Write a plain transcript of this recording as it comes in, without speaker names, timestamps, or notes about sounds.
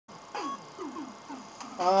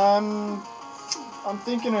I'm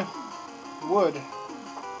thinking of wood.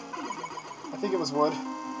 I think it was wood.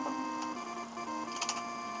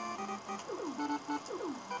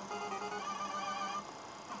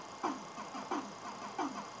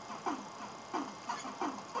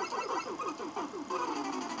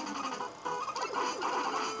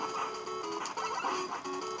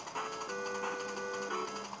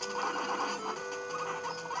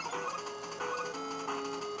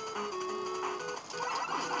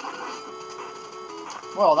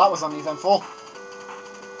 Well, that was uneventful.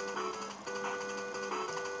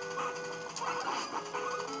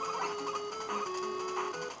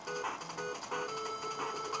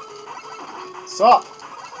 Sup?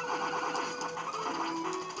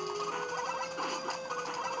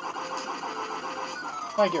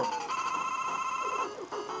 Thank you.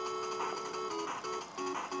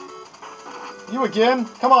 You again?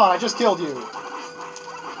 Come on, I just killed you.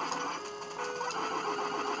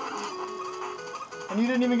 And you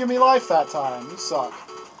didn't even give me life that time. You suck.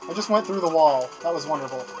 I just went through the wall. That was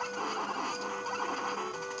wonderful.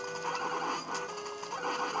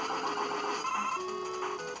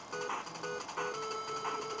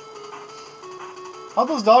 How'd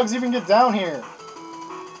those dogs even get down here?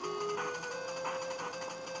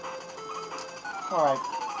 Alright.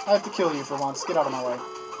 I have to kill you for once. Get out of my way.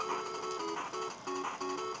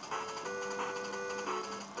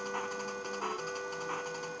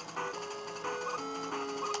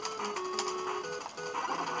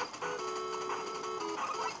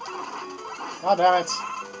 God damn it.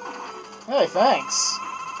 Hey, thanks.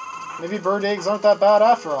 Maybe bird eggs aren't that bad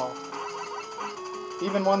after all.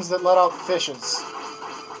 Even ones that let out fishes.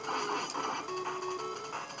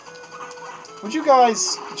 Would you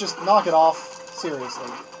guys just knock it off?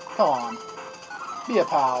 Seriously. Come on. Be a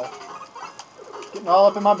pal. Getting all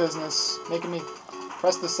up in my business. Making me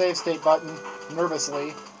press the save state button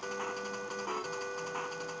nervously.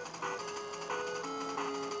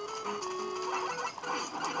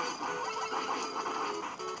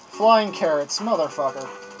 Flying carrots, motherfucker.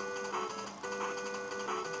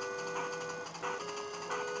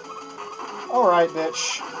 Alright,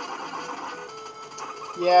 bitch.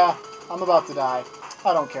 Yeah, I'm about to die.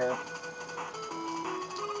 I don't care.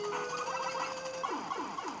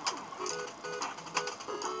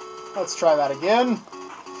 Let's try that again.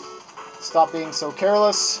 Stop being so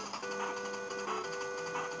careless.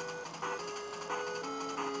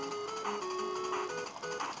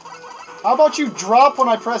 How about you drop when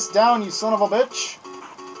I press down, you son of a bitch?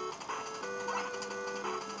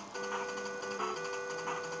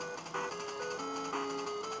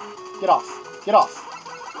 Get off. Get off.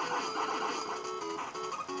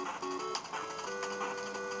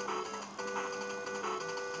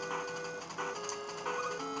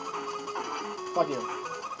 Fuck you.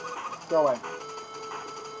 Go away.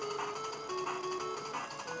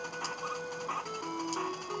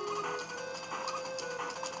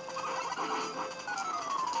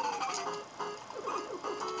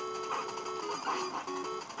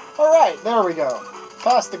 Alright, there we go.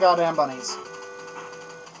 Past the goddamn bunnies.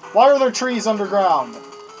 Why are there trees underground?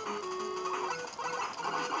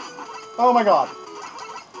 Oh my god.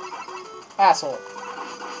 Asshole.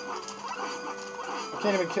 I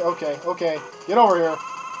can't even kill. Okay, okay. Get over here.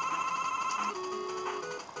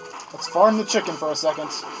 Let's farm the chicken for a second.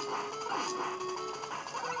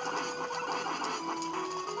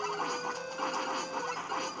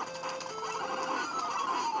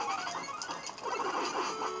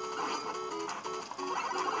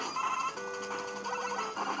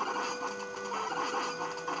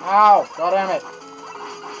 Ow! God damn it.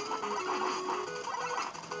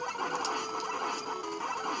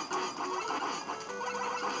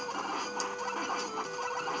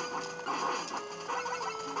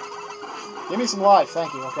 Give me some life,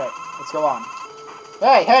 thank you. Okay, let's go on.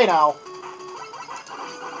 Hey, hey now!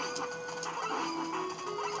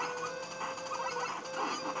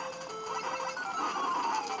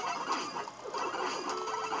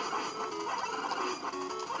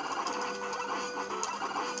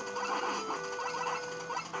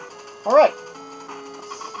 Alright.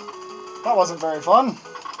 That wasn't very fun.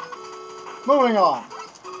 Moving on.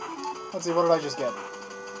 Let's see, what did I just get?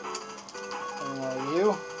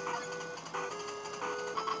 You.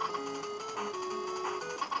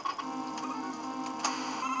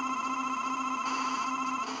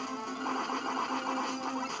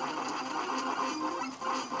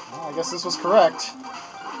 Well, I guess this was correct.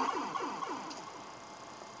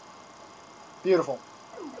 Beautiful.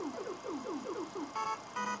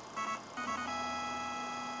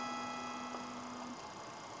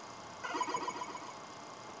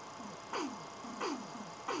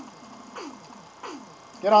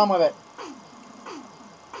 Get on with it.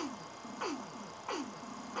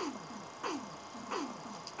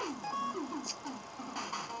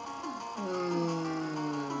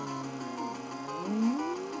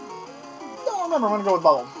 Don't remember. I'm going to go with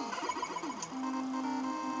Bubble.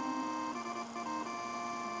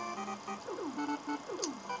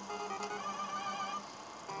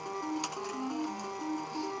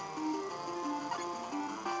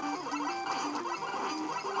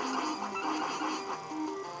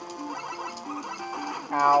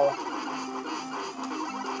 Ow.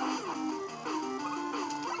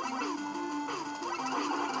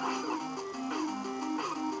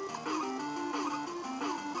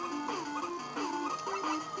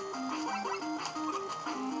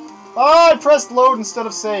 Oh, I pressed load instead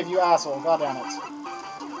of save, you asshole. God damn it.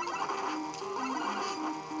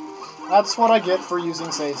 That's what I get for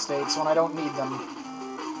using save states when I don't need them.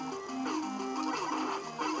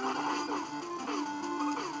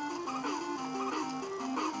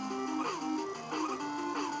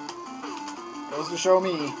 Goes to show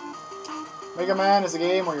me. Megaman is a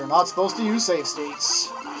game where you're not supposed to use save states.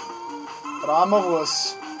 But I'm a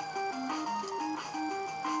wuss.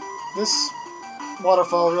 This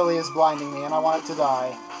waterfall really is blinding me, and I want it to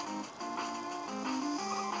die.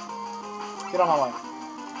 Get on my way.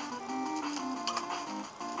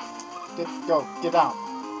 Go. Get down.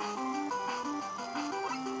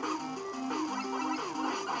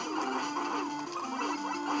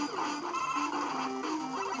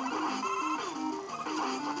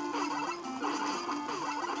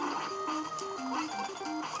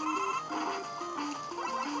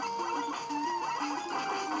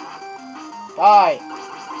 Die!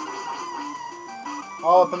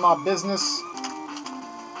 All up in my business.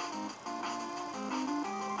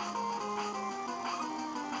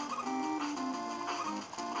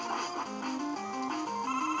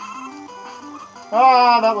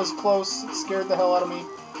 Ah, that was close. It scared the hell out of me.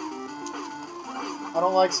 I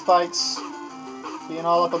don't like spikes being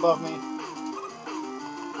all up above me,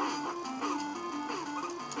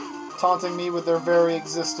 taunting me with their very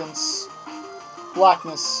existence.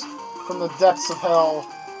 Blackness from the depths of hell.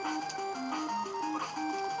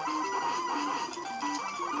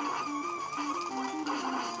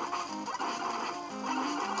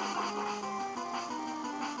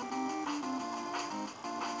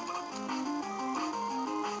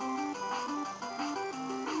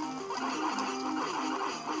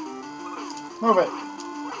 Move it.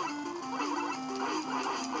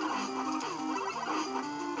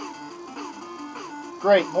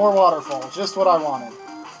 Great, more waterfall. Just what I wanted.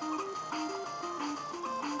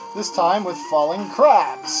 This time with falling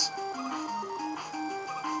crabs.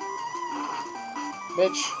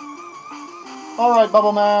 Bitch. Alright,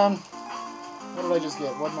 Bubble Man. What did I just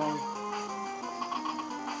get? What man?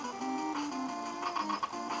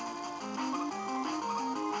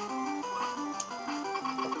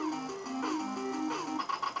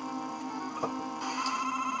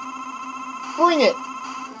 Bring it!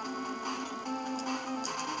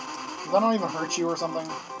 Does that not even hurt you or something?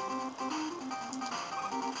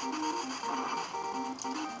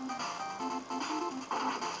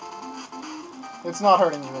 It's not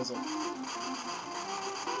hurting you, is it?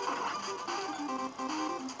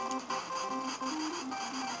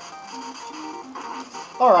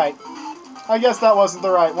 Alright. I guess that wasn't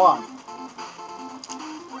the right one.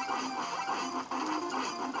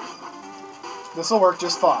 This'll work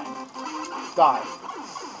just fine. Die.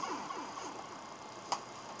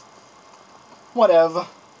 Whatever.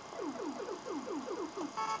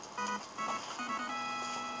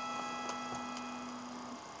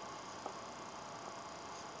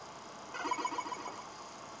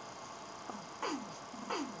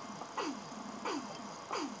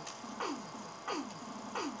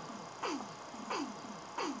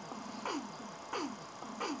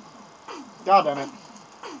 God damn it.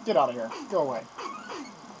 Get out of here. Go away.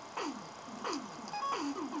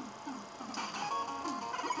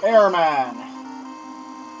 Airman.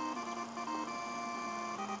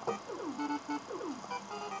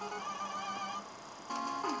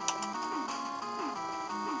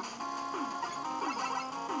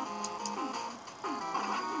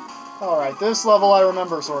 Alright, this level I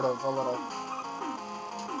remember sort of, a little.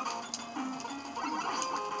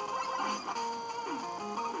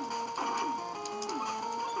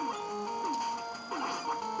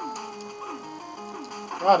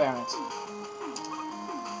 God damn it.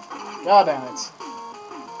 God damn it.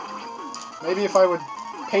 Maybe if I would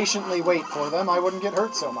patiently wait for them, I wouldn't get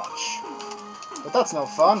hurt so much. But that's no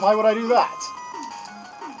fun. Why would I do that?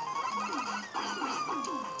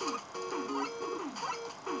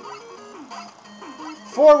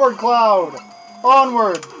 Forward cloud!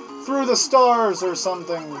 Onward! Through the stars or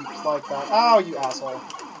something like that. Ow, you asshole.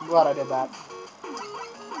 I'm glad I did that.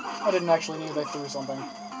 I didn't actually know they threw something.